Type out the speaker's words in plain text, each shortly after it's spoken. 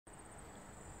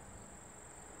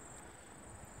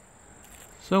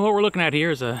So what we're looking at here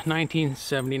is a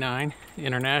 1979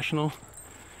 International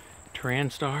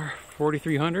Transtar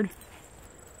 4300.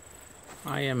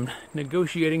 I am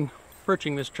negotiating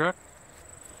purchasing this truck.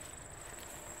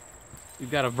 We've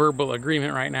got a verbal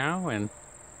agreement right now, and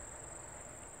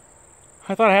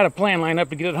I thought I had a plan lined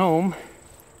up to get it home,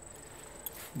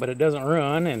 but it doesn't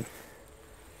run, and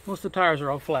most of the tires are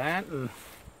all flat, and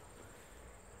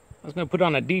I was going to put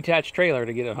on a detached trailer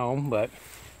to get it home, but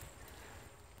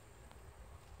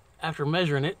after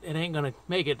measuring it, it ain't going to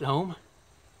make it home.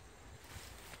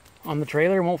 On the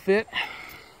trailer, it won't fit.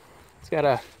 It's got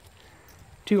a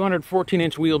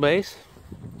 214-inch wheelbase.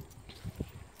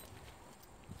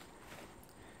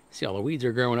 See, all the weeds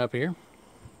are growing up here.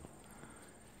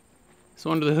 So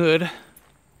under the hood,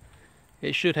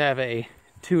 it should have a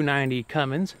 290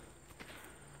 Cummins.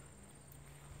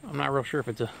 I'm not real sure if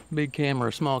it's a big cam or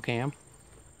a small cam.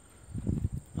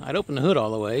 I'd open the hood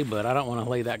all the way, but I don't want to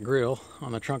lay that grill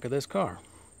on the trunk of this car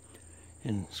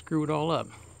and screw it all up.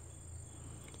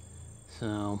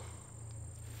 So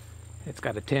it's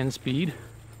got a 10-speed,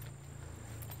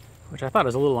 which I thought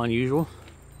was a little unusual.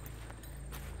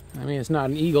 I mean, it's not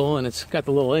an Eagle, and it's got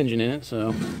the little engine in it,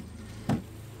 so I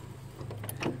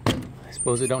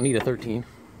suppose it don't need a 13.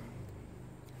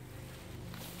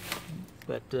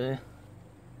 But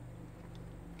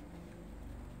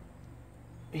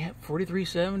yeah,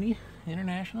 4370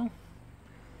 International.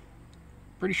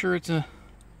 Pretty sure it's a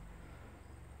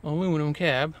aluminum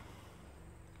cab.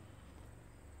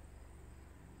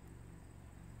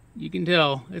 You can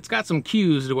tell it's got some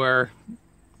cues to where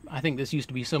I think this used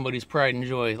to be somebody's pride and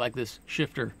joy, like this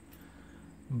shifter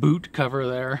boot cover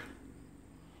there.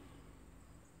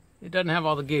 It doesn't have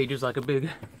all the gauges like a big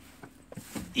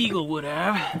Eagle would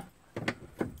have.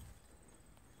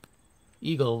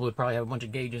 Eagle would probably have a bunch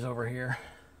of gauges over here.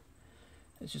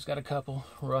 It's just got a couple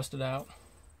rusted out.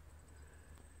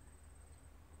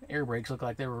 Air brakes look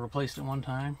like they were replaced at one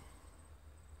time.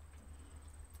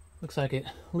 Looks like it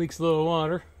leaks a little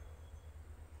water.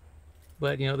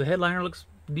 But, you know, the headliner looks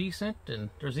decent,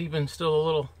 and there's even still a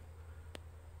little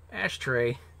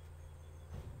ashtray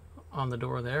on the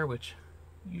door there, which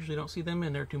you usually don't see them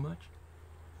in there too much.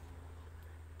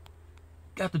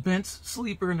 Got the Benz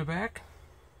sleeper in the back.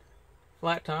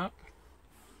 Flat top.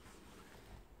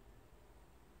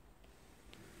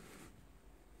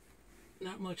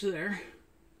 Not much there.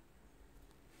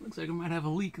 Looks like it might have a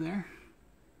leak there.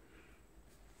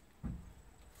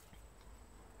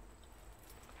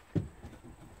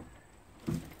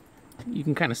 You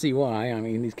can kind of see why. I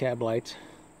mean, these cab lights,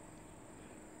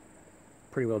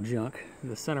 pretty well junk.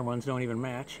 The center ones don't even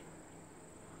match.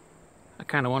 I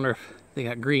kind of wonder if they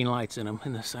got green lights in them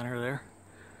in the center there.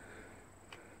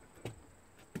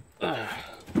 A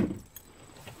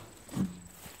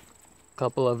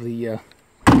couple of the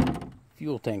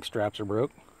fuel tank straps are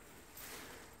broke.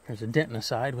 There's a dent in the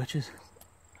side, which is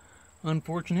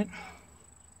unfortunate.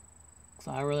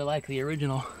 So I really like the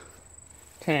original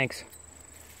tanks.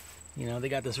 You know, they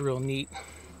got this real neat,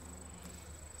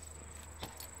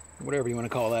 whatever you want to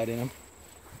call that, in them.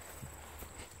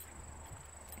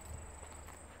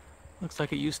 Looks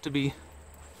like it used to be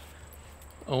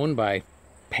owned by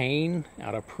Payne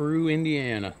out of Peru,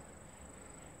 Indiana.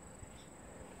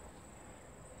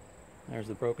 There's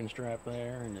the broken strap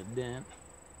there and the dent.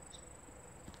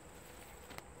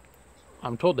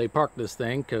 I'm told they parked this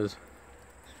thing because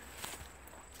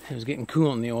it was getting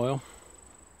coolant in the oil.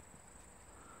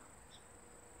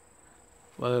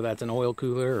 Whether that's an oil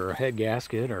cooler or a head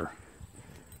gasket or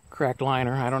cracked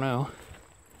liner, I don't know.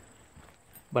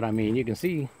 But I mean, you can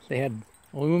see they had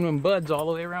aluminum buds all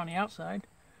the way around the outside.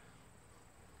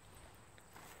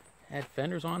 Had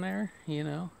fenders on there, you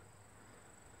know.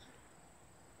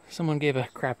 Someone gave a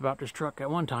crap about this truck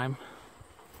at one time.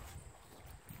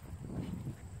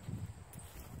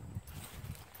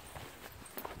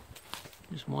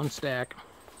 Just one stack.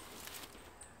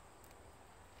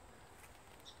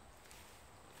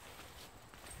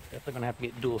 Definitely gonna have to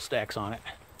get dual stacks on it.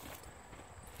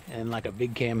 And like a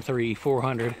big cam 3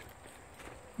 400.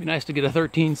 Be nice to get a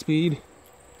 13 speed.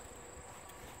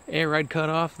 Air ride cut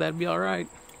off, that'd be alright.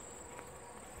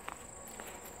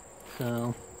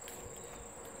 So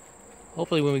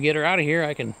hopefully when we get her out of here,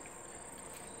 I can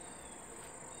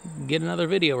get another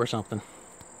video or something.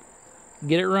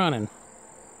 Get it running.